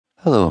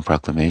Hello and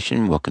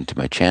proclamation, welcome to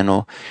my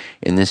channel.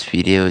 In this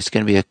video, it's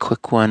going to be a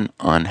quick one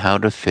on how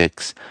to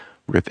fix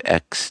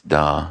RipX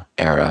DAW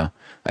error.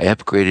 I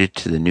upgraded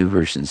to the new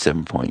version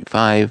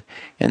 7.5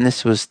 and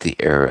this was the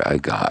error I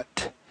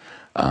got.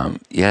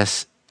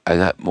 Yes, I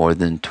got more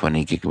than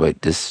 20 gigabyte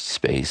disk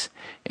space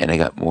and I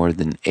got more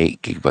than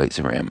 8 gigabytes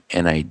of RAM,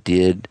 and I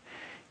did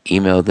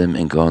email them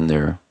and go on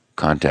their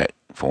contact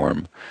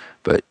form,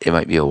 but it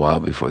might be a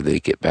while before they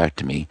get back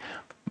to me,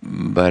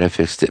 but I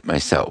fixed it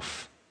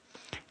myself.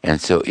 And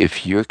so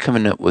if you're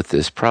coming up with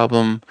this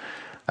problem,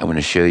 I'm going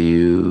to show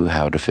you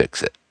how to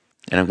fix it.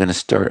 And I'm going to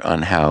start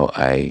on how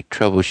I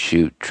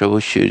troubleshoot.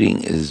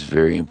 Troubleshooting is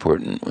very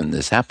important when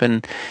this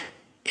happened.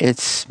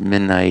 It's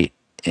midnight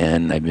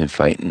and I've been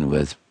fighting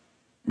with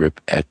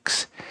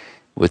RipX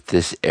with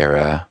this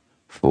error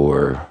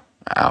for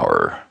an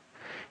hour.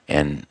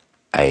 And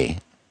I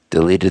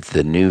deleted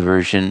the new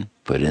version,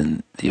 put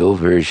in the old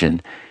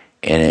version,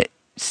 and it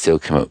still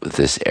came up with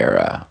this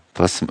error,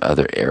 plus some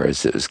other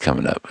errors that was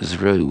coming up. It was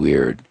really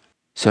weird.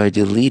 So I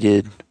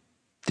deleted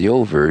the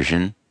old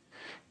version,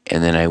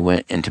 and then I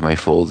went into my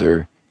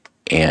folder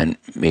and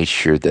made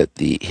sure that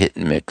the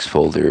HitnMix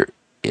folder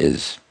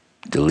is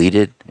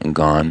deleted and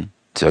gone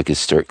so I could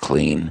start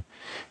clean.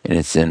 And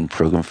it's in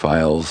Program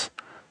Files,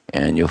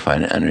 and you'll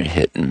find it under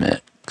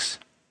HitnMix.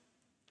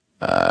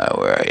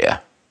 Where are you?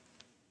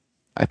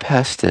 I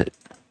passed it.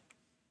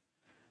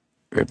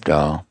 Rip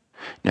DAW.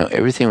 Now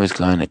everything was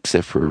gone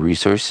except for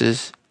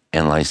resources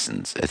and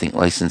license. I think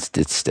license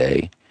did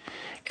stay.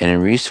 And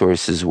in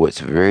resources, what's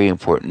very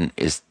important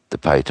is the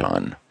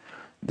Python.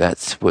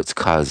 That's what's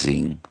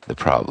causing the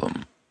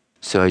problem.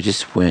 So I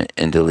just went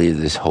and deleted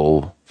this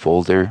whole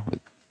folder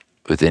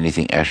with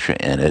anything extra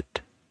in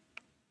it.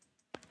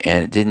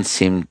 And it didn't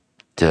seem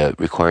to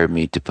require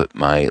me to put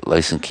my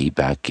license key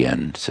back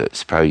in. So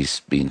it's probably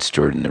being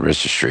stored in the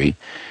registry.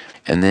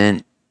 And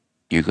then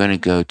you're going to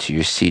go to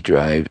your C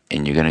drive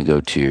and you're going to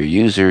go to your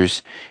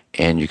users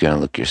and you're going to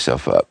look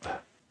yourself up.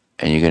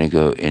 And you're going to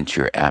go into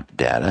your app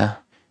data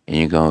and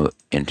you go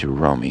into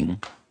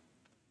roaming.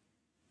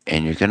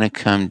 And you're going to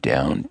come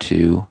down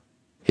to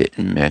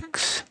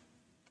HitnMix.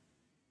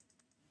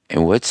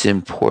 And what's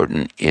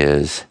important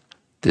is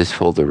this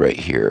folder right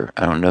here.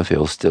 I don't know if it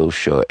will still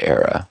show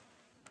error.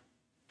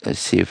 Let's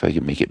see if I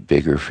can make it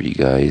bigger for you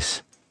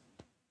guys.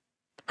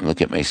 I'm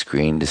looking at my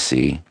screen to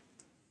see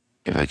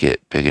if I get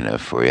it big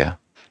enough for you.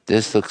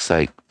 This looks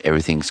like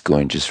everything's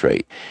going just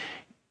right.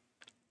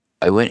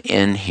 I went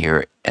in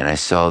here and I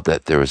saw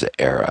that there was an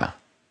error.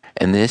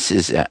 And this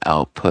is an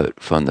output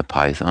from the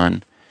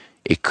Python.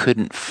 It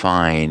couldn't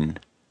find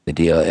the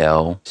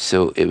DLL,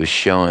 so it was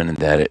showing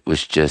that it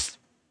was just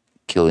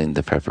killing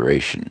the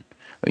preparation.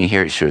 I mean,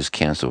 here it shows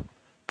cancel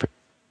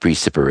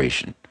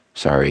pre-separation.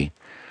 Sorry.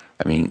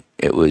 I mean,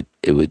 it would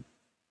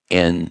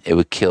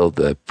kill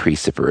the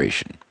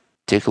pre-separation.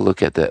 Take a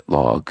look at that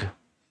log,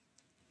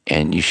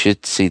 and you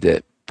should see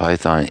that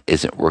Python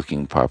isn't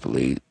working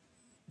properly.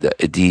 The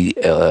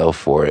DLL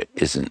for it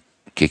isn't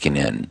kicking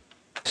in.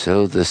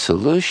 So the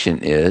solution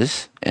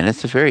is, and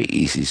it's a very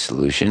easy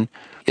solution,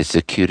 it's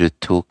a CUDA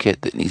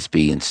toolkit that needs to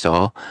be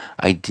installed.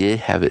 I did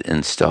have it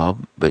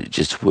installed, but it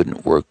just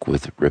wouldn't work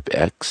with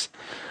RipX.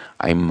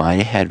 I might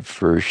have had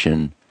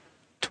version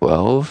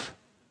 12.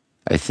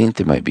 I think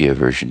there might be a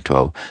version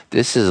 12.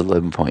 This is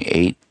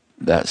 11.8.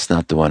 That's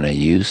not the one I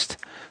used.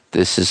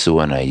 This is the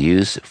one I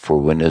use for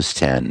Windows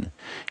 10.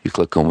 You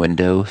click on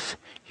Windows,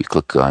 you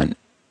click on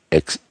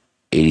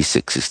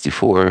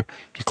x86-64,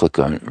 you click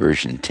on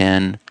version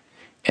 10,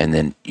 and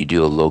then you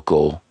do a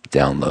local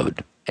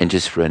download and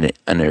just run it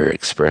under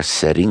Express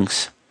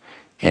settings,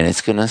 and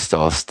it's going to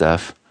install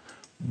stuff.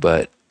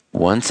 But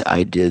once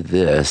I did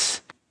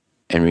this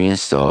and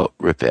reinstall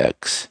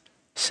RipX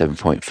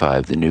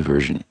 7.5, the new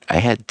version, I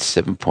had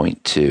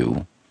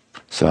 7.2,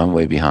 so I'm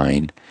way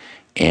behind,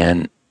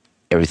 and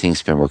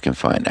everything's been working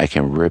fine. I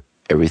can rip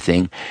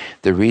everything.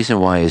 The reason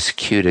why is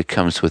CUDA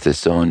comes with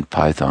its own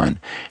Python,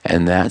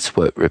 and that's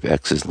what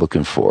RipX is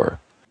looking for.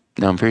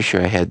 Now, I'm pretty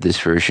sure I had this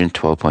version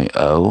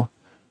 12.0,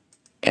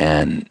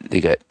 and they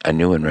got a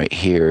new one right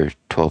here,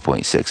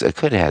 12.6. I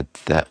could have had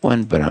that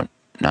one, but I'm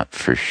not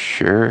for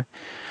sure.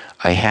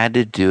 I had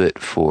to do it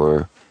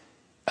for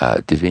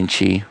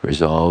DaVinci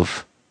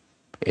Resolve.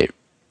 It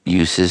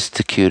uses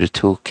the CUDA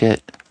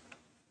toolkit,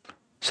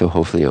 so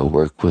hopefully it'll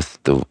work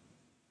with the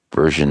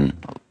version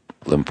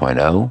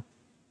 11.0.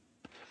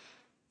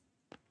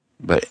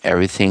 But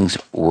everything's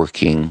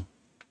working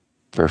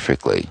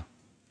perfectly.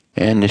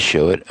 And to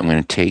show it, I'm going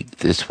to take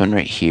this one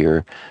right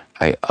here.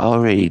 I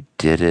already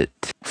did it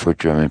for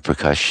drum and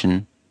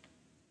percussion.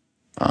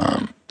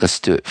 Let's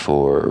do it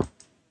for,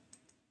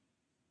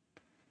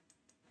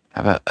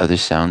 how about other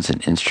sounds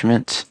and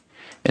instruments?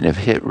 And if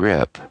I hit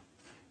rip,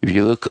 if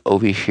you look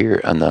over here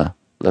on the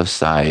left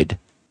side,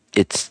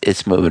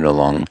 it's moving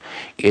along.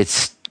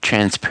 It's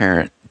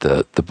transparent,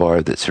 the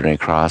bar that's running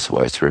across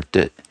while it's ripped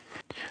it.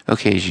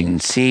 Okay, as you can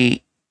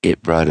see,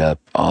 it brought up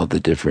all the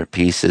different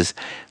pieces.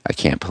 I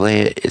can't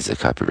play it. It's a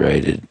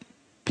copyrighted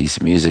piece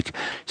of music.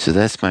 So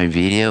that's my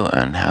video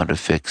on how to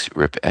fix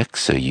RipX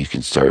so you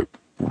can start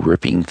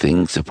ripping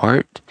things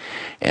apart,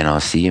 and I'll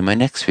see you in my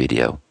next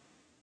video.